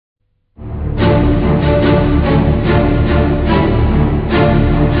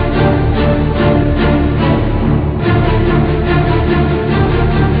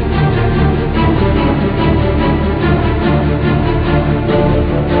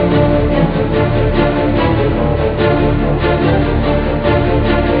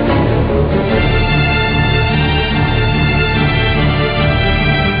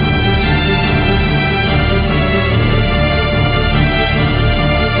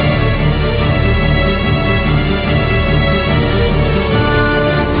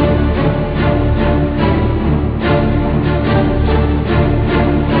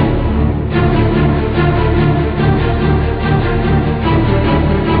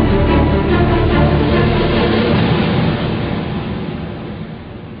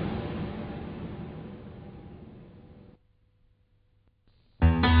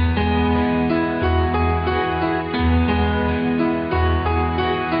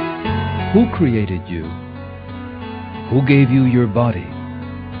Who created you? Who gave you your body,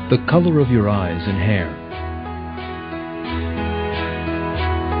 the color of your eyes and hair?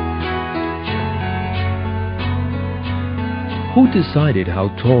 Who decided how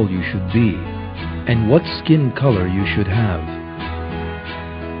tall you should be and what skin color you should have?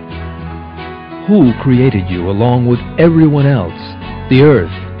 Who created you along with everyone else, the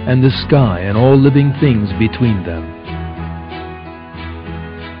earth and the sky and all living things between them?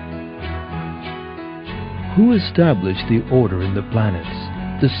 Who established the order in the planets,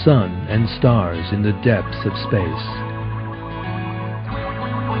 the sun and stars in the depths of space?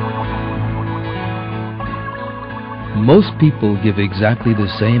 Most people give exactly the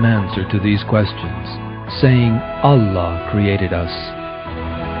same answer to these questions, saying Allah created us.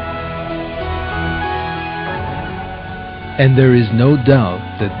 And there is no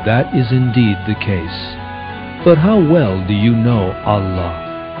doubt that that is indeed the case. But how well do you know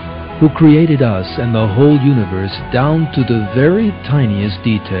Allah, who created us and the whole universe down to the very tiniest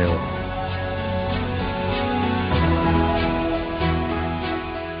detail?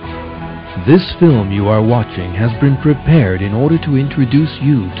 This film you are watching has been prepared in order to introduce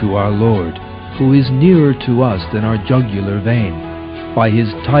you to our Lord, who is nearer to us than our jugular vein, by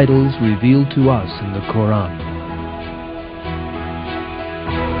His titles revealed to us in the Quran.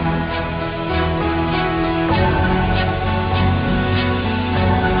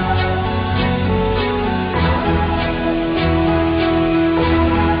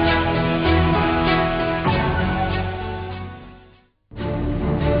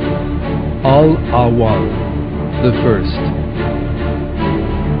 Al-Awwal, the first.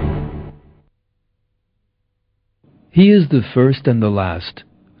 He is the first and the last,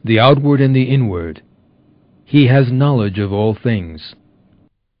 the outward and the inward. He has knowledge of all things.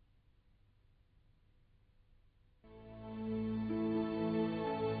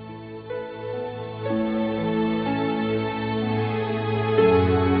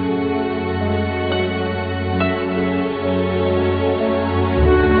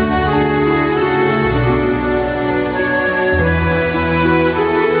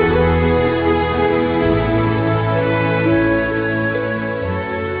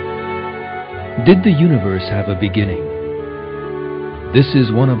 Did the universe have a beginning? This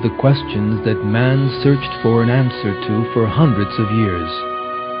is one of the questions that man searched for an answer to for hundreds of years.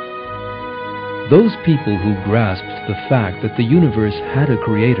 Those people who grasped the fact that the universe had a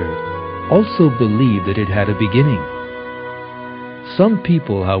creator also believed that it had a beginning. Some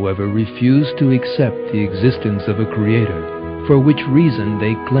people, however, refused to accept the existence of a creator, for which reason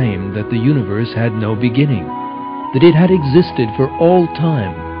they claimed that the universe had no beginning, that it had existed for all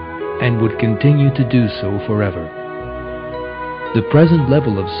time, and would continue to do so forever. The present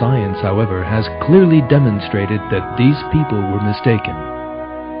level of science, however, has clearly demonstrated that these people were mistaken.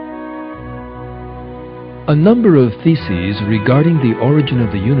 A number of theses regarding the origin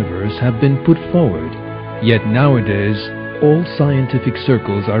of the universe have been put forward, yet nowadays all scientific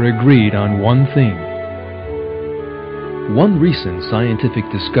circles are agreed on one thing. One recent scientific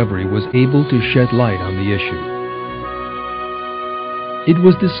discovery was able to shed light on the issue. It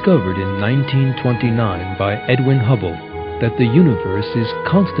was discovered in 1929 by Edwin Hubble that the universe is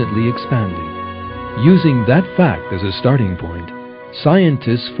constantly expanding. Using that fact as a starting point,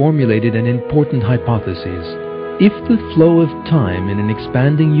 scientists formulated an important hypothesis. If the flow of time in an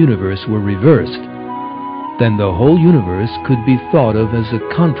expanding universe were reversed, then the whole universe could be thought of as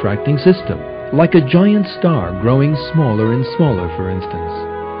a contracting system, like a giant star growing smaller and smaller, for instance.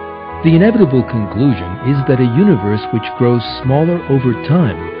 The inevitable conclusion is that a universe which grows smaller over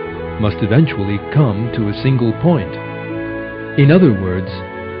time must eventually come to a single point. In other words,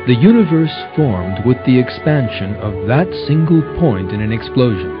 the universe formed with the expansion of that single point in an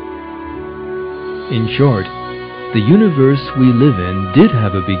explosion. In short, the universe we live in did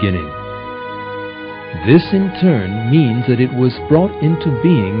have a beginning. This in turn means that it was brought into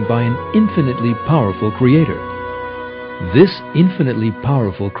being by an infinitely powerful creator. This infinitely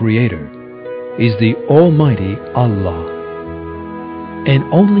powerful creator is the Almighty Allah. And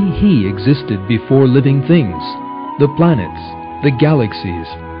only He existed before living things, the planets, the galaxies,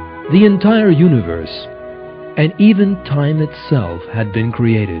 the entire universe, and even time itself had been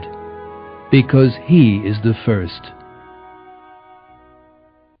created, because He is the first.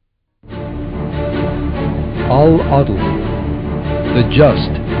 Al-Adl, the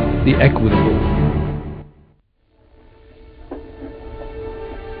just, the equitable.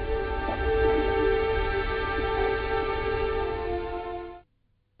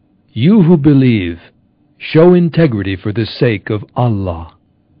 You who believe, show integrity for the sake of Allah,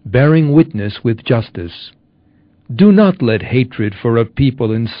 bearing witness with justice. Do not let hatred for a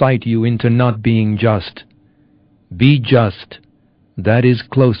people incite you into not being just. Be just. That is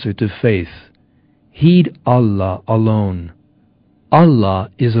closer to faith. Heed Allah alone. Allah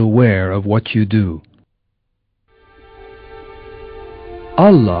is aware of what you do.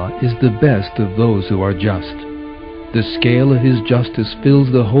 Allah is the best of those who are just. The scale of His justice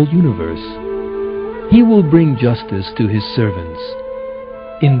fills the whole universe. He will bring justice to His servants,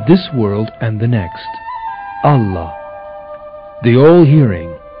 in this world and the next. Allah, the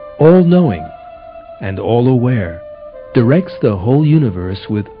all-hearing, all-knowing, and all-aware, directs the whole universe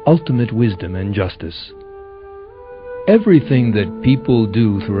with ultimate wisdom and justice. Everything that people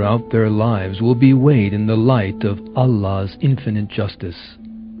do throughout their lives will be weighed in the light of Allah's infinite justice.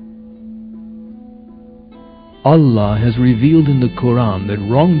 Allah has revealed in the Quran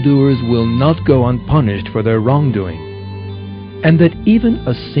that wrongdoers will not go unpunished for their wrongdoing, and that even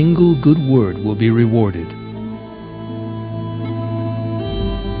a single good word will be rewarded.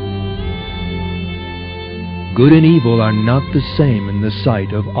 Good and evil are not the same in the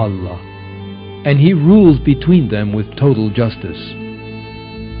sight of Allah, and He rules between them with total justice.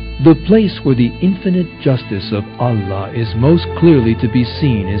 The place where the infinite justice of Allah is most clearly to be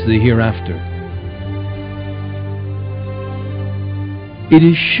seen is the hereafter. It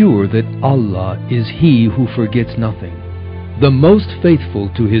is sure that Allah is He who forgets nothing, the most faithful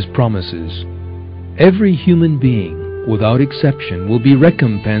to His promises. Every human being, without exception, will be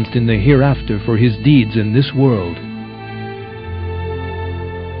recompensed in the hereafter for his deeds in this world.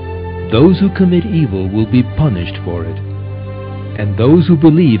 Those who commit evil will be punished for it, and those who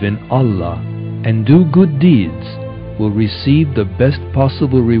believe in Allah and do good deeds will receive the best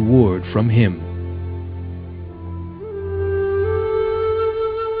possible reward from Him.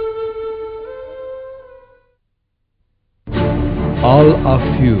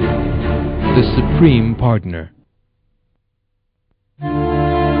 Al-Afu, the Supreme Partner.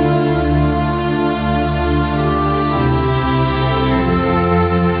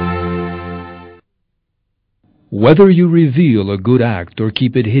 Whether you reveal a good act or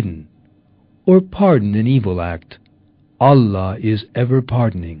keep it hidden, or pardon an evil act, Allah is ever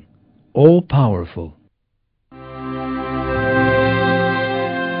pardoning, all-powerful.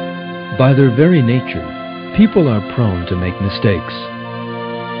 By their very nature, people are prone to make mistakes.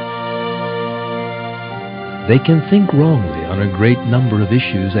 They can think wrongly on a great number of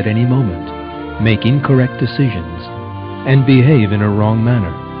issues at any moment, make incorrect decisions, and behave in a wrong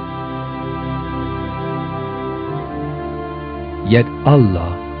manner. Yet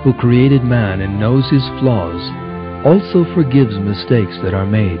Allah, who created man and knows his flaws, also forgives mistakes that are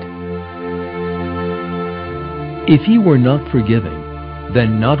made. If He were not forgiving,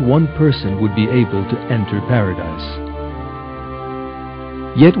 then not one person would be able to enter paradise.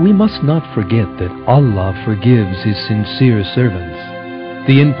 Yet we must not forget that Allah forgives His sincere servants.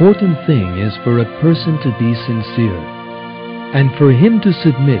 The important thing is for a person to be sincere, and for him to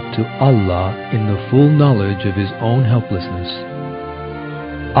submit to Allah in the full knowledge of his own helplessness.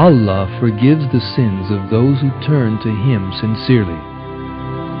 Allah forgives the sins of those who turn to Him sincerely.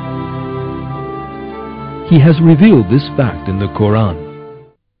 He has revealed this fact in the Quran.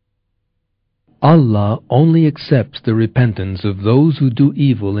 Allah only accepts the repentance of those who do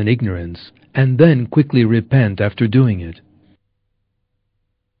evil in ignorance and then quickly repent after doing it.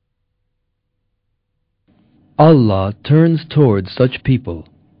 Allah turns towards such people.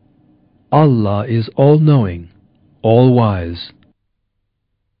 Allah is all-knowing, all-wise.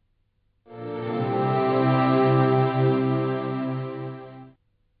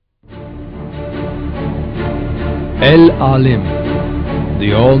 El-Alim,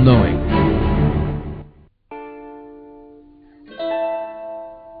 the all-knowing.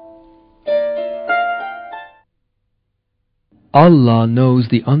 Allah knows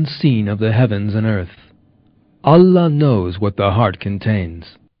the unseen of the heavens and earth. Allah knows what the heart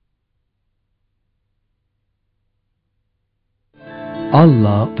contains.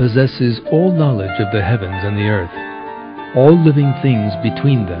 Allah possesses all knowledge of the heavens and the earth, all living things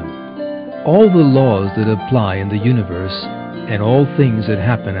between them, all the laws that apply in the universe, and all things that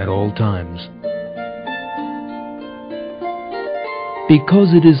happen at all times.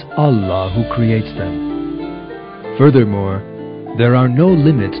 Because it is Allah who creates them. Furthermore, there are no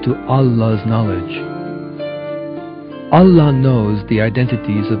limits to Allah's knowledge. Allah knows the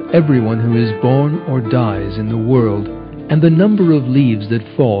identities of everyone who is born or dies in the world, and the number of leaves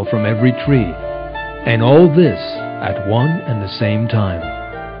that fall from every tree, and all this at one and the same time.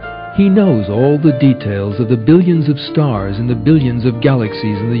 He knows all the details of the billions of stars and the billions of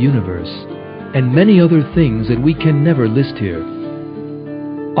galaxies in the universe, and many other things that we can never list here.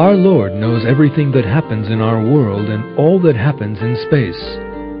 Our Lord knows everything that happens in our world and all that happens in space.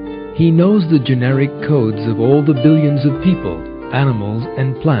 He knows the generic codes of all the billions of people, animals,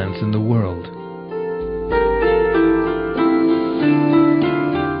 and plants in the world.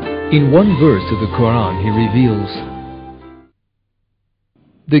 In one verse of the Quran, He reveals,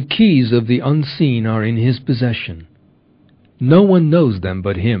 "The keys of the unseen are in His possession. No one knows them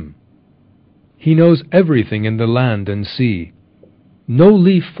but Him. He knows everything in the land and sea. No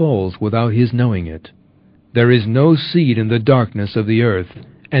leaf falls without His knowing it. There is no seed in the darkness of the earth,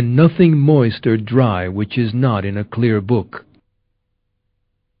 and nothing moist or dry which is not in a clear book."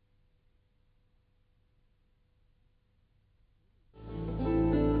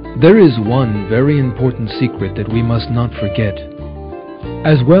 There is one very important secret that we must not forget.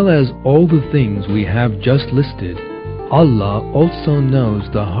 As well as all the things we have just listed, Allah also knows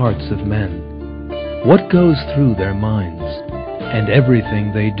the hearts of men, what goes through their minds, and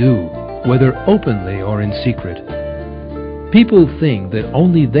everything they do, whether openly or in secret. People think that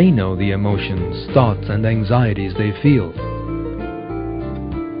only they know the emotions, thoughts, and anxieties they feel.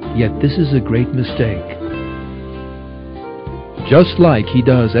 Yet this is a great mistake. Just like He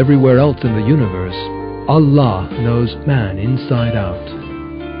does everywhere else in the universe, Allah knows man inside out.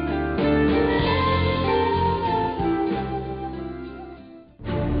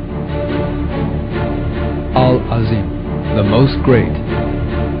 Al-Azim, the Most Great.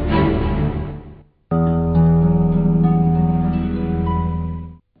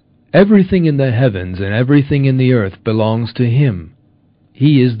 Everything in the heavens and everything in the earth belongs to Him.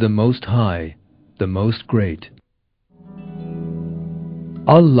 He is the Most High, the Most Great.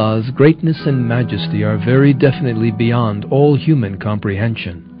 Allah's greatness and majesty are very definitely beyond all human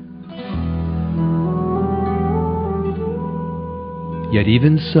comprehension. Yet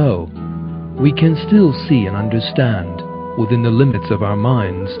even so, we can still see and understand, within the limits of our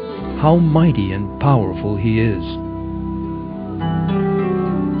minds, how mighty and powerful He is.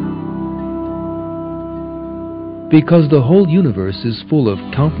 Because the whole universe is full of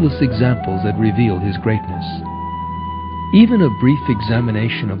countless examples that reveal His greatness. Even a brief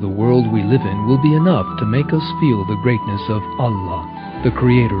examination of the world we live in will be enough to make us feel the greatness of Allah, the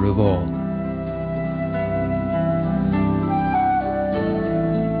Creator of all.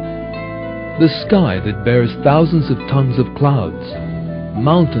 The sky that bears thousands of tons of clouds,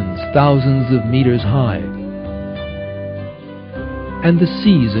 mountains thousands of meters high, and the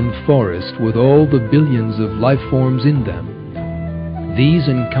seas and forests with all the billions of life forms in them. These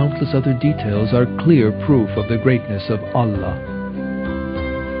and countless other details are clear proof of the greatness of Allah.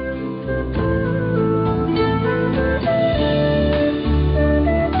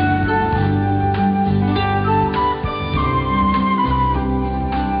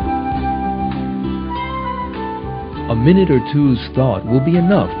 A minute or two's thought will be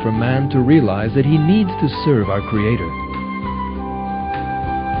enough for man to realize that he needs to serve our Creator.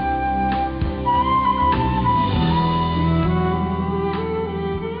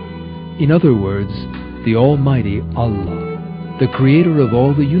 In other words, the Almighty Allah, the Creator of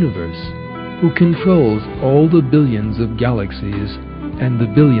all the universe, who controls all the billions of galaxies and the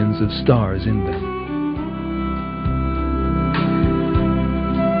billions of stars in them.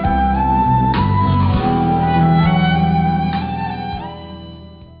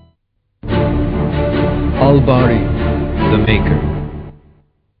 Al-Bari, the Maker.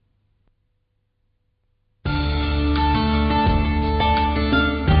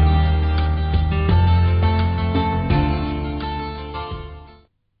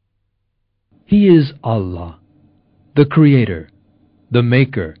 He is Allah, the Creator, the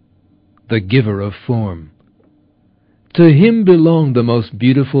Maker, the Giver of form. To Him belong the most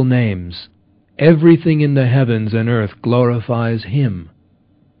beautiful names. Everything in the heavens and earth glorifies Him.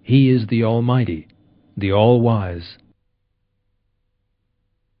 He is the Almighty, the All-Wise.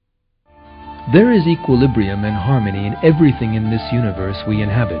 There is equilibrium and harmony in everything in this universe we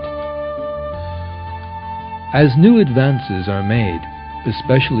inhabit. As new advances are made,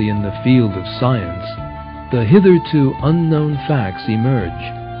 especially in the field of science, the hitherto unknown facts emerge,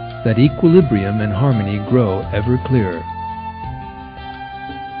 that equilibrium and harmony grow ever clearer.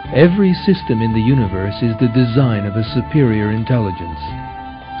 Every system in the universe is the design of a superior intelligence.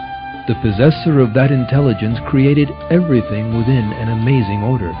 The possessor of that intelligence created everything within an amazing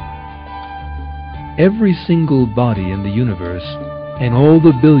order. Every single body in the universe, and all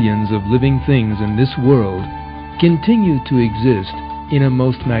the billions of living things in this world, continue to exist in a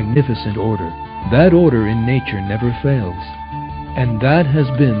most magnificent order. That order in nature never fails, and that has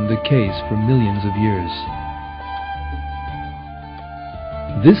been the case for millions of years.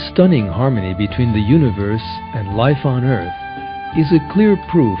 This stunning harmony between the universe and life on earth is a clear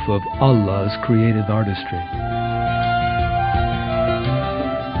proof of Allah's creative artistry.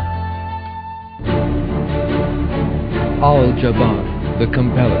 Al-Jabbar, the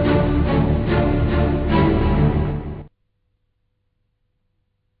Compeller.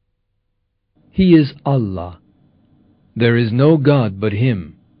 He is Allah. There is no God but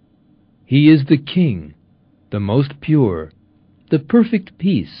Him. He is the King, the most pure, the perfect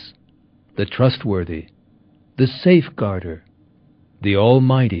peace, the trustworthy, the safeguarder, the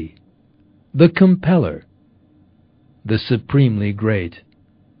Almighty, the Compeller, the supremely great.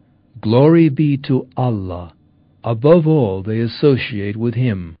 Glory be to Allah. Above all, they associate with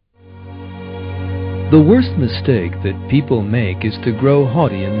Him. The worst mistake that people make is to grow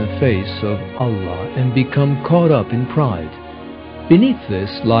haughty in the face of Allah and become caught up in pride. Beneath this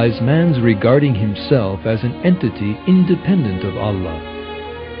lies man's regarding himself as an entity independent of Allah,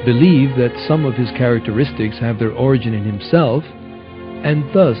 believe that some of his characteristics have their origin in himself, and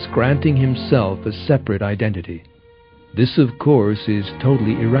thus granting himself a separate identity. This, of course, is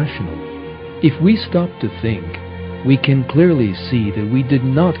totally irrational. If we stop to think, we can clearly see that we did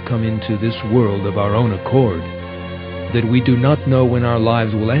not come into this world of our own accord, that we do not know when our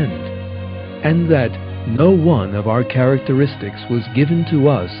lives will end, and that no one of our characteristics was given to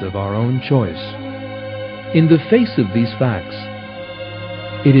us of our own choice. In the face of these facts,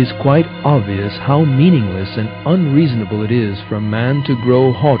 it is quite obvious how meaningless and unreasonable it is for man to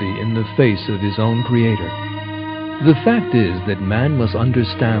grow haughty in the face of his own Creator. The fact is that man must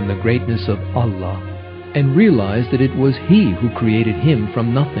understand the greatness of Allah and realize that it was He who created him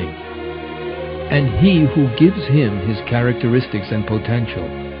from nothing, and He who gives him his characteristics and potential.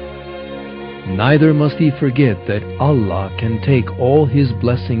 Neither must he forget that Allah can take all His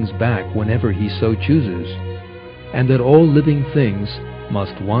blessings back whenever He so chooses, and that all living things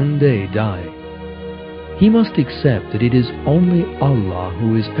must one day die. He must accept that it is only Allah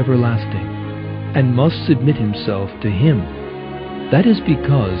who is everlasting, and must submit himself to Him. That is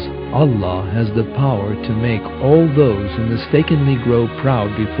because Allah has the power to make all those who mistakenly grow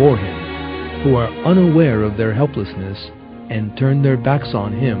proud before Him, who are unaware of their helplessness and turn their backs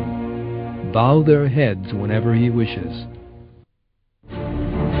on Him, bow their heads whenever He wishes.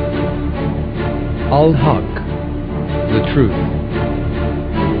 Al-Haq, the truth.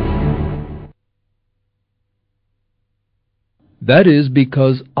 That is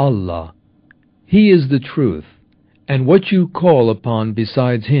because Allah, He is the truth, and what you call upon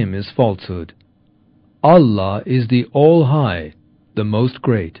besides Him is falsehood. Allah is the All-High, the Most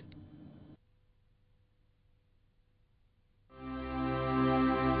Great.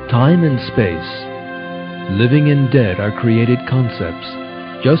 Time and space, living and dead, are created concepts,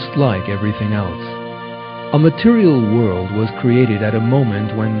 just like everything else. A material world was created at a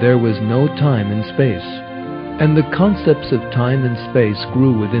moment when there was no time and space, and the concepts of time and space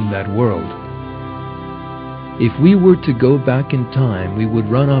grew within that world. If we were to go back in time, we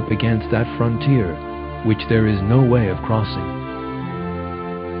would run up against that frontier, which there is no way of crossing.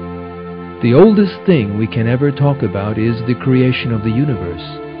 The oldest thing we can ever talk about is the creation of the universe.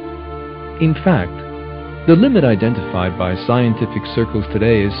 In fact, the limit identified by scientific circles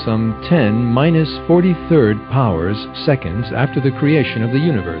today is some 10⁻43rd powers seconds after the creation of the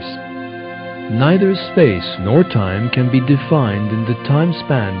universe. Neither space nor time can be defined in the time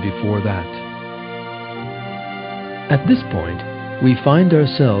span before that. At this point, we find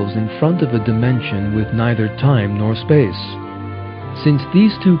ourselves in front of a dimension with neither time nor space. Since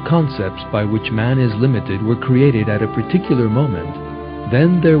these two concepts by which man is limited were created at a particular moment,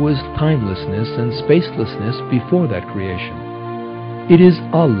 then there was timelessness and spacelessness before that creation. It is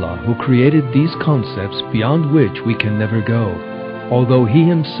Allah who created these concepts beyond which we can never go, although He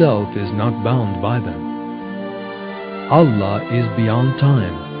Himself is not bound by them. Allah is beyond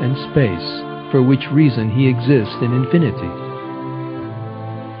time and space, for which reason He exists in infinity.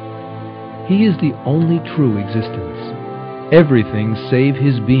 He is the only true existence. Everything save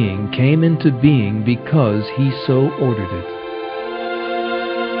His being came into being because He so ordered it.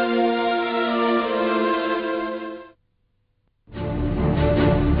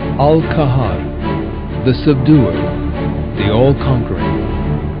 Al-Qahar, the subduer, the all-conquering.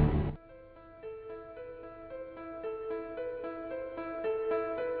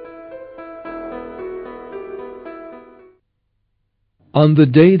 On the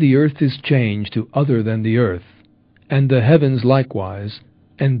day the earth is changed to other than the earth, and the heavens likewise,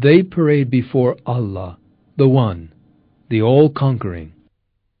 and they parade before Allah, the One, the all-conquering.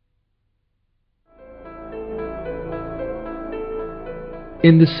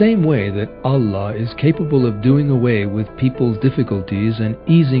 In the same way that Allah is capable of doing away with people's difficulties and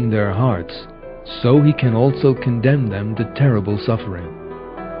easing their hearts, so He can also condemn them to terrible suffering.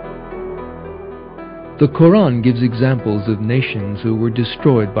 The Quran gives examples of nations who were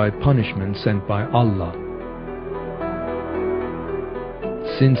destroyed by punishment sent by Allah.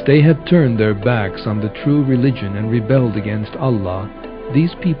 Since they have turned their backs on the true religion and rebelled against Allah,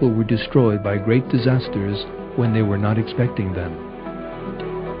 these people were destroyed by great disasters when they were not expecting them.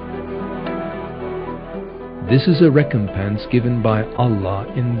 This is a recompense given by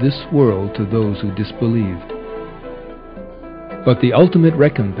Allah in this world to those who disbelieve. But the ultimate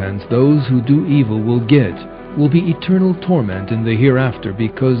recompense those who do evil will get will be eternal torment in the hereafter,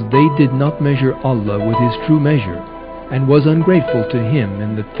 because they did not measure Allah with His true measure and was ungrateful to Him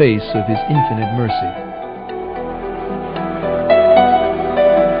in the face of His infinite mercy.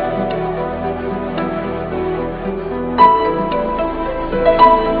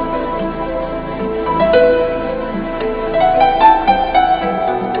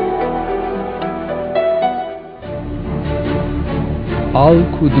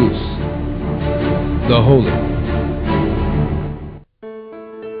 Al-Qudus, the Holy.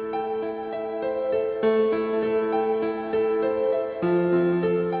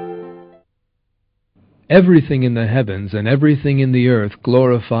 Everything in the heavens and everything in the earth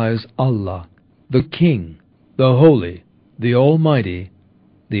glorifies Allah, the King, the Holy, the Almighty,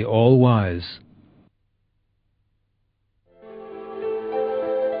 the All-Wise.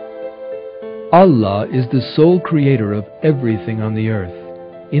 Allah is the sole creator of everything on the earth,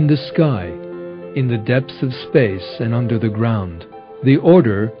 in the sky, in the depths of space and under the ground. The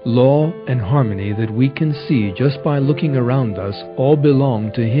order, law, and harmony that we can see just by looking around us all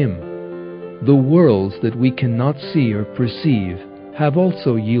belong to Him. The worlds that we cannot see or perceive have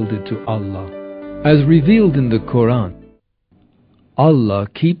also yielded to Allah. As revealed in the Quran, Allah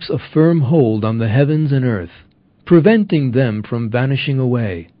keeps a firm hold on the heavens and earth, preventing them from vanishing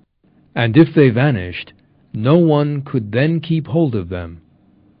away. And if they vanished, no one could then keep hold of them.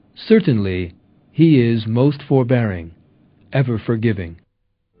 Certainly, He is most forbearing, ever forgiving.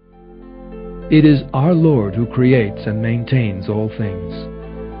 It is our Lord who creates and maintains all things.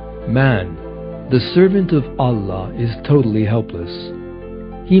 Man, the servant of Allah, is totally helpless.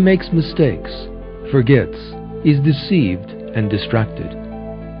 He makes mistakes, forgets, is deceived and distracted.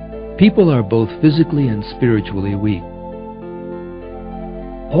 People are both physically and spiritually weak.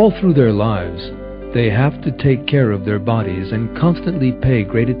 All through their lives, they have to take care of their bodies and constantly pay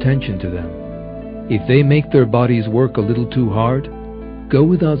great attention to them. If they make their bodies work a little too hard, go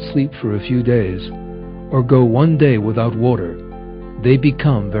without sleep for a few days, or go one day without water, they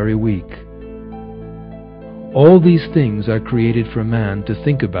become very weak. All these things are created for man to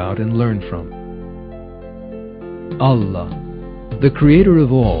think about and learn from. Allah, the Creator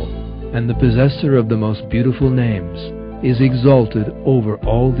of all, and the possessor of the most beautiful names, is exalted over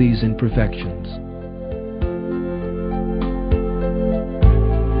all these imperfections.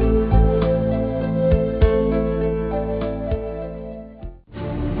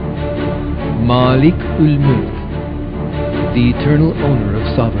 Malik ul-Mulk, the eternal owner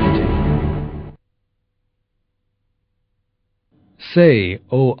of sovereignty. Say,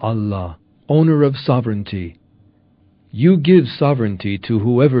 O Allah, owner of sovereignty, You give sovereignty to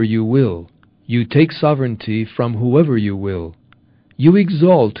whoever You will. You take sovereignty from whoever You will. You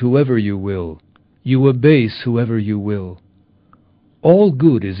exalt whoever You will. You abase whoever You will. All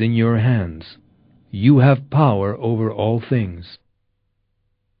good is in Your hands. You have power over all things.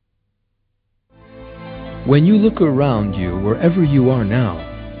 When you look around you, wherever you are now,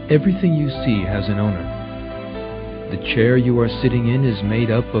 everything you see has an owner. The chair you are sitting in is made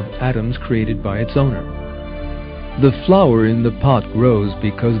up of atoms created by its owner. The flower in the pot grows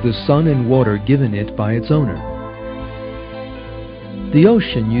because the sun and water given it by its owner. The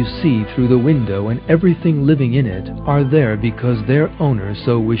ocean you see through the window and everything living in it are there because their owner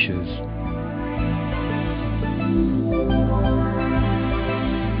so wishes.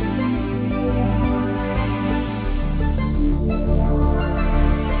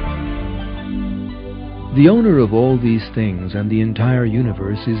 The owner of all these things and the entire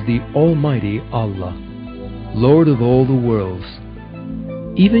universe is the Almighty Allah, Lord of all the worlds.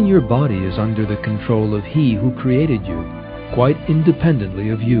 Even your body is under the control of He who created you, quite independently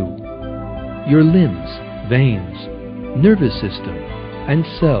of you. Your limbs, veins, nervous system, and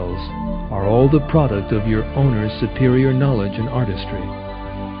cells are all the product of your owner's superior knowledge and artistry.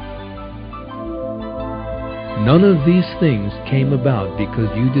 None of these things came about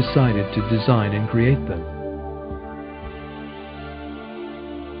because you decided to design and create them.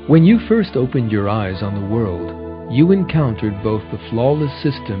 When you first opened your eyes on the world, you encountered both the flawless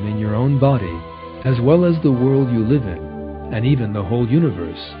system in your own body, as well as the world you live in, and even the whole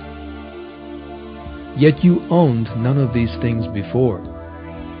universe. Yet you owned none of these things before,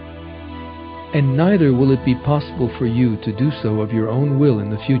 and neither will it be possible for you to do so of your own will in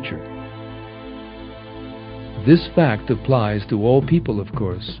the future. This fact applies to all people, of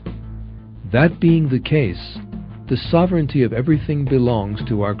course. That being the case, the sovereignty of everything belongs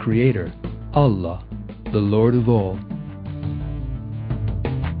to our Creator, Allah, the Lord of all.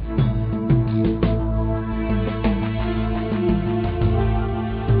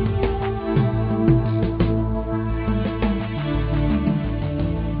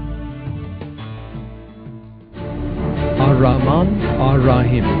 Ar-Rahman,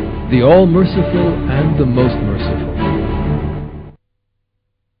 Ar-Rahim, the All-Merciful and the Most Merciful.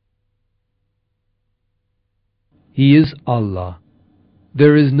 He is Allah.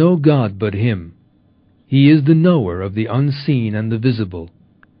 There is no God but Him. He is the knower of the unseen and the visible.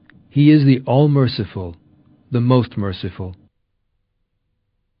 He is the All-Merciful, the Most Merciful.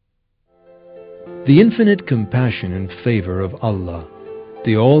 The infinite compassion and favor of Allah,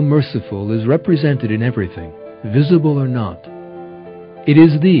 the All-Merciful, is represented in everything, visible or not. It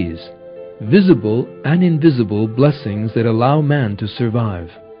is these, visible and invisible blessings that allow man to survive.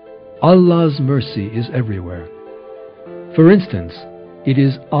 Allah's mercy is everywhere. For instance, it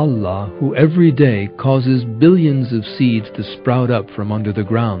is Allah who every day causes billions of seeds to sprout up from under the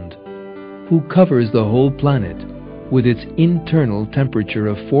ground, who covers the whole planet with its internal temperature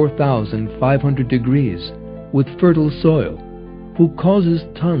of 4,500 degrees with fertile soil, who causes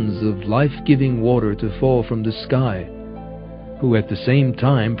tons of life-giving water to fall from the sky, who at the same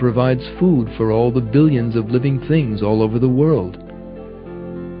time provides food for all the billions of living things all over the world,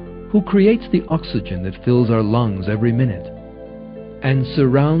 who creates the oxygen that fills our lungs every minute, and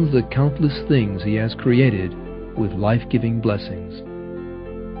surrounds the countless things He has created with life-giving blessings.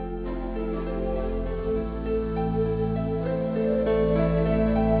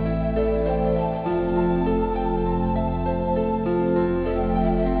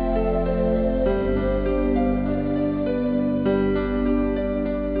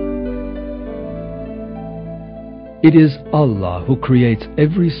 It is Allah who creates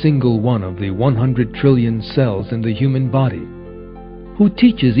every single one of the 100 trillion cells in the human body, who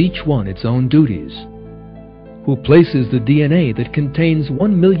teaches each one its own duties, who places the DNA that contains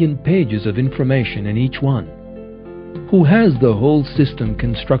 1 million pages of information in each one, who has the whole system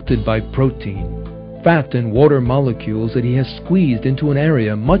constructed by protein, fat and water molecules that He has squeezed into an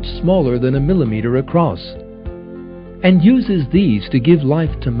area much smaller than a millimeter across, and uses these to give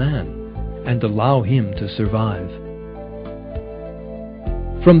life to man and allow him to survive.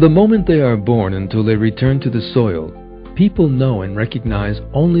 From the moment they are born until they return to the soil, people know and recognize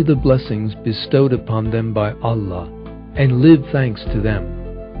only the blessings bestowed upon them by Allah and live thanks to them.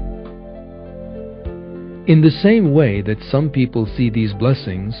 In the same way that some people see these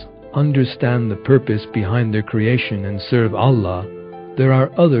blessings, understand the purpose behind their creation and serve Allah, there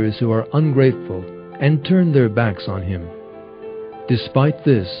are others who are ungrateful and turn their backs on Him. Despite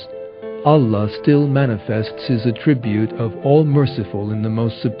this, Allah still manifests His attribute of all-merciful in the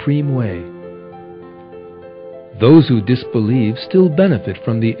most supreme way. Those who disbelieve still benefit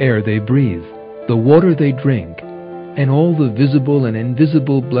from the air they breathe, the water they drink, and all the visible and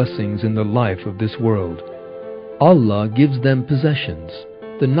invisible blessings in the life of this world. Allah gives them possessions,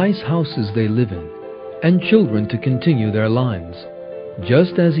 the nice houses they live in, and children to continue their lines,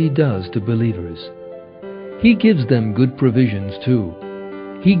 just as He does to believers. He gives them good provisions too.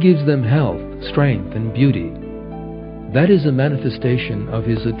 He gives them health, strength, and beauty. That is a manifestation of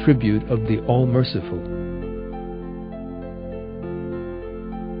His attribute of the All-Merciful.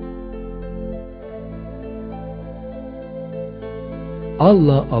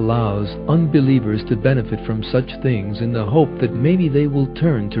 Allah allows unbelievers to benefit from such things in the hope that maybe they will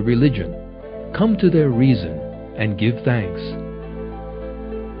turn to religion, come to their reason, and give thanks.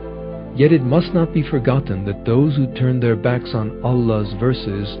 Yet it must not be forgotten that those who turn their backs on Allah's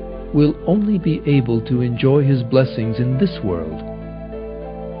verses will only be able to enjoy His blessings in this world.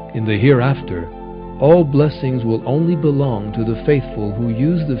 In the hereafter, all blessings will only belong to the faithful who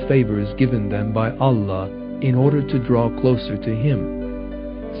use the favors given them by Allah in order to draw closer to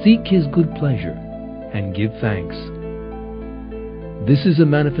Him, seek His good pleasure, and give thanks. This is a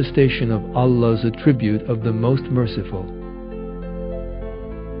manifestation of Allah's attribute of the Most Merciful.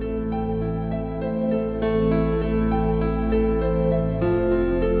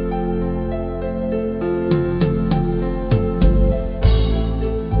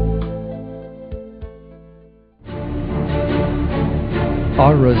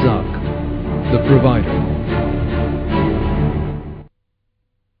 Ar-Razak, the Provider.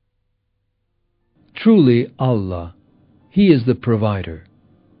 Truly Allah, He is the Provider,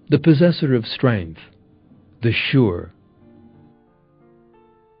 the possessor of strength, the Sure.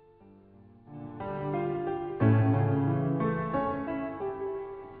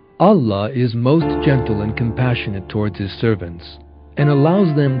 Allah is most gentle and compassionate towards His servants, and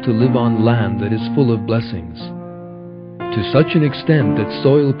allows them to live on land that is full of blessings, to such an extent that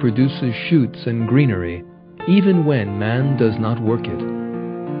soil produces shoots and greenery, even when man does not work it.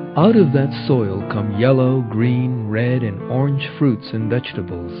 Out of that soil come yellow, green, red, and orange fruits and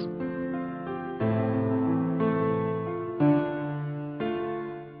vegetables.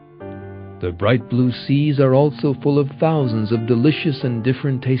 The bright blue seas are also full of thousands of delicious and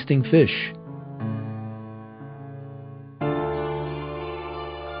different tasting fish.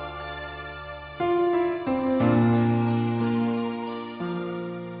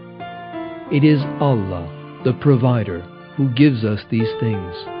 It is Allah, the Provider, who gives us these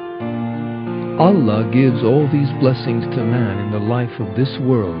things. Allah gives all these blessings to man in the life of this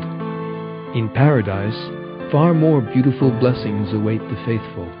world. In paradise, far more beautiful blessings await the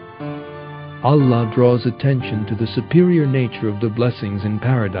faithful. Allah draws attention to the superior nature of the blessings in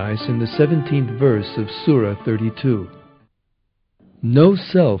paradise in the 17th verse of Surah 32. No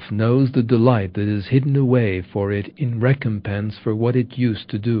self knows the delight that is hidden away for it in recompense for what it used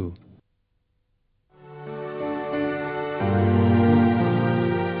to do.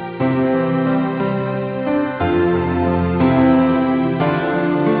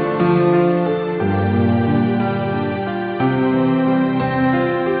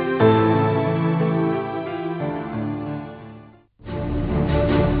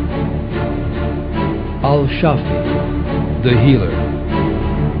 Al-Shafi, the Healer.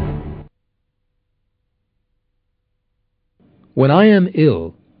 When I am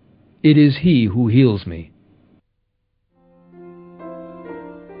ill, it is He who heals me.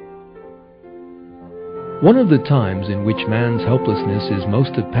 One of the times in which man's helplessness is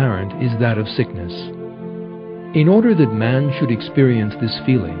most apparent is that of sickness. In order that man should experience this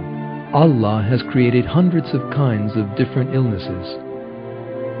feeling, Allah has created hundreds of kinds of different illnesses.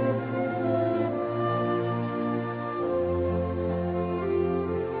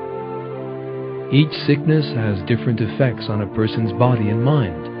 Each sickness has different effects on a person's body and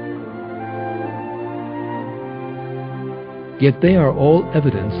mind. Yet they are all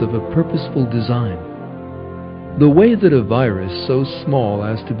evidence of a purposeful design. The way that a virus so small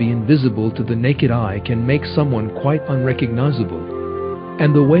as to be invisible to the naked eye can make someone quite unrecognizable,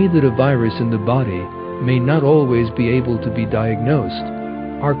 and the way that a virus in the body may not always be able to be diagnosed,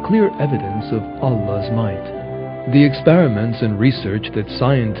 are clear evidence of Allah's might. The experiments and research that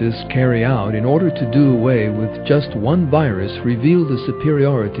scientists carry out in order to do away with just one virus reveal the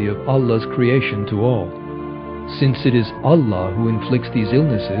superiority of Allah's creation to all. Since it is Allah who inflicts these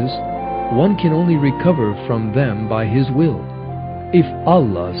illnesses, one can only recover from them by His will. If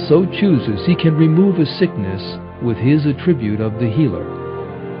Allah so chooses, He can remove a sickness with His attribute of the healer.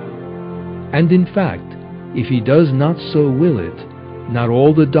 And in fact, if He does not so will it, not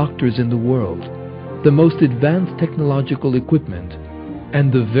all the doctors in the world, the most advanced technological equipment,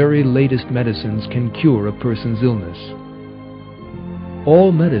 and the very latest medicines can cure a person's illness.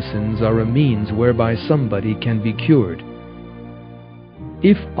 All medicines are a means whereby somebody can be cured.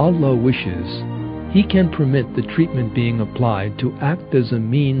 If Allah wishes, He can permit the treatment being applied to act as a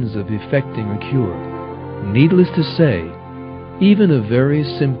means of effecting a cure. Needless to say, even a very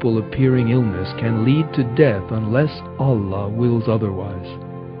simple appearing illness can lead to death unless Allah wills otherwise.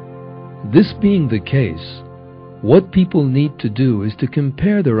 This being the case, what people need to do is to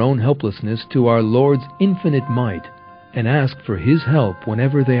compare their own helplessness to our Lord's infinite might and ask for His help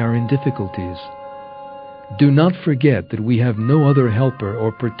whenever they are in difficulties. Do not forget that we have no other helper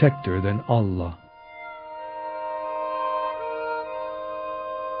or protector than Allah.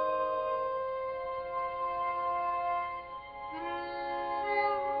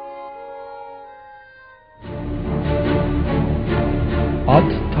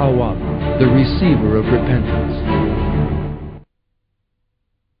 At-Tawwab, the receiver of repentance.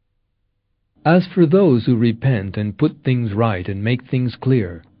 As for those who repent and put things right and make things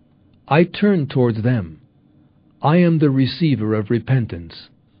clear, I turn towards them. I am the receiver of repentance,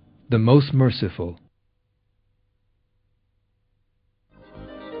 the most merciful.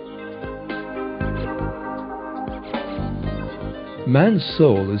 Man's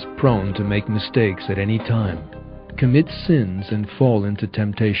soul is prone to make mistakes at any time, commit sins and fall into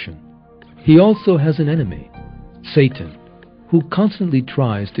temptation. He also has an enemy, Satan, who constantly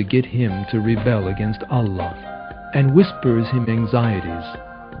tries to get him to rebel against Allah and whispers him anxieties.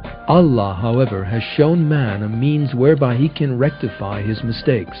 Allah, however, has shown man a means whereby he can rectify his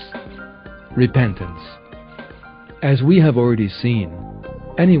mistakes: repentance. As we have already seen,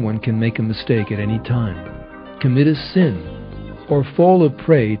 anyone can make a mistake at any time. commit a sin or fall a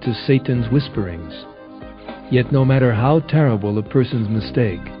prey to Satan's whisperings. Yet no matter how terrible a person's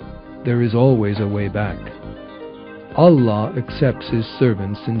mistake, there is always a way back. Allah accepts His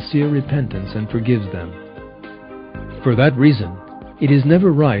servants' sincere repentance and forgives them. For that reason, it is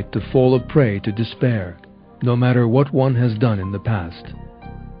never right to fall a prey to despair, no matter what one has done in the past.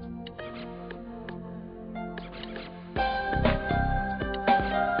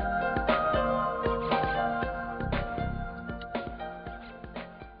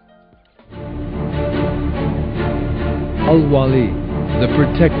 Al-Wali, the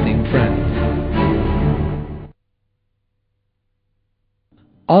protecting friend.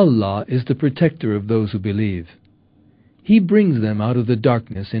 Allah is the protector of those who believe. He brings them out of the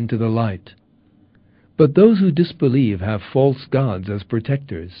darkness into the light. But those who disbelieve have false gods as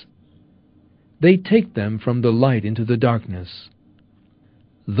protectors. They take them from the light into the darkness.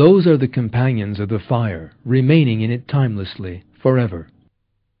 Those are the companions of the fire, remaining in it timelessly, forever.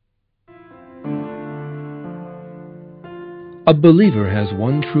 A believer has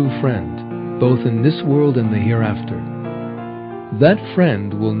one true friend, both in this world and the hereafter. That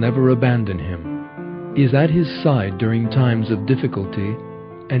friend will never abandon him, is at his side during times of difficulty,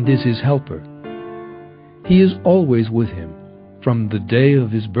 and is his helper. He is always with him, from the day of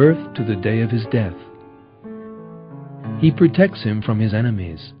his birth to the day of his death. He protects him from his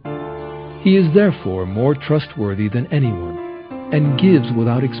enemies. He is therefore more trustworthy than anyone, and gives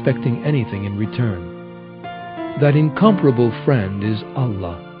without expecting anything in return. That incomparable friend is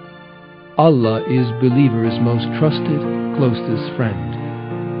Allah. Allah is believers' most trusted, closest friend.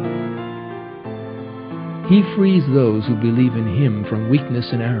 He frees those who believe in Him from weakness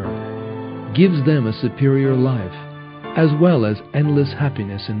and error, gives them a superior life, as well as endless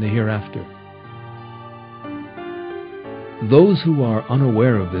happiness in the hereafter. Those who are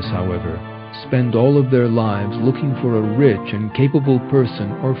unaware of this, however, spend all of their lives looking for a rich and capable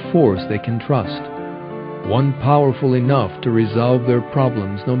person or force they can trust, one powerful enough to resolve their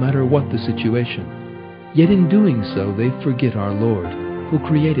problems no matter what the situation. Yet in doing so they forget our Lord, who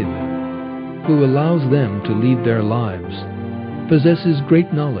created them, who allows them to lead their lives, possesses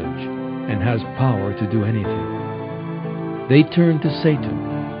great knowledge, and has power to do anything. They turn to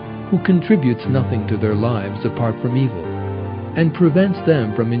Satan, who contributes nothing to their lives apart from evil, and prevents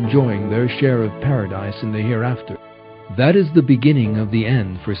them from enjoying their share of paradise in the hereafter. That is the beginning of the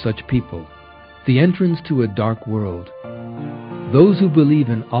end for such people, the entrance to a dark world. Those who believe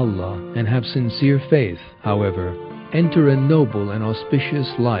in Allah and have sincere faith, however, enter a noble and auspicious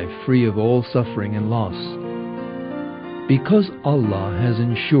life free of all suffering and loss. Because Allah has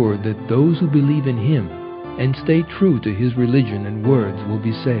ensured that those who believe in Him and stay true to His religion and words will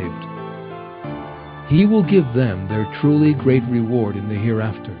be saved. He will give them their truly great reward in the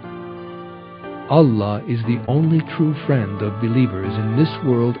hereafter. Allah is the only true friend of believers in this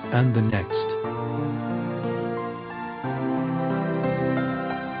world and the next.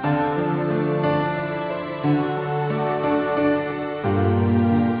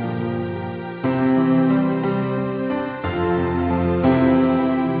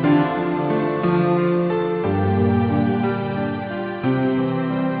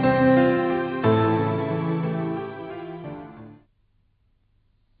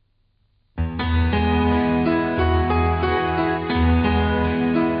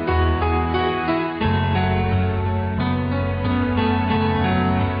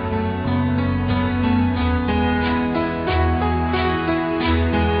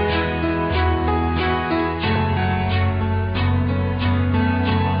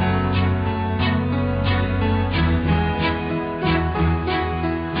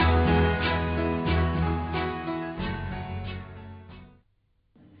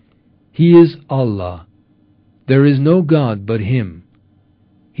 He is Allah. There is no God but Him.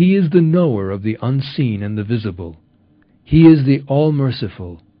 He is the knower of the unseen and the visible. He is the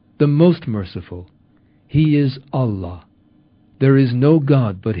All-Merciful, the Most Merciful. He is Allah. There is no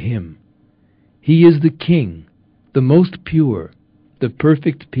God but Him. He is the King, the Most Pure, the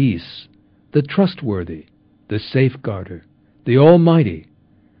Perfect Peace, the Trustworthy, the Safeguarder, the Almighty,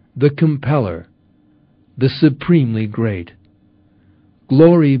 the Compeller, the Supremely Great.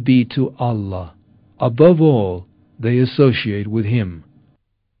 Glory be to Allah. Above all, they associate with Him.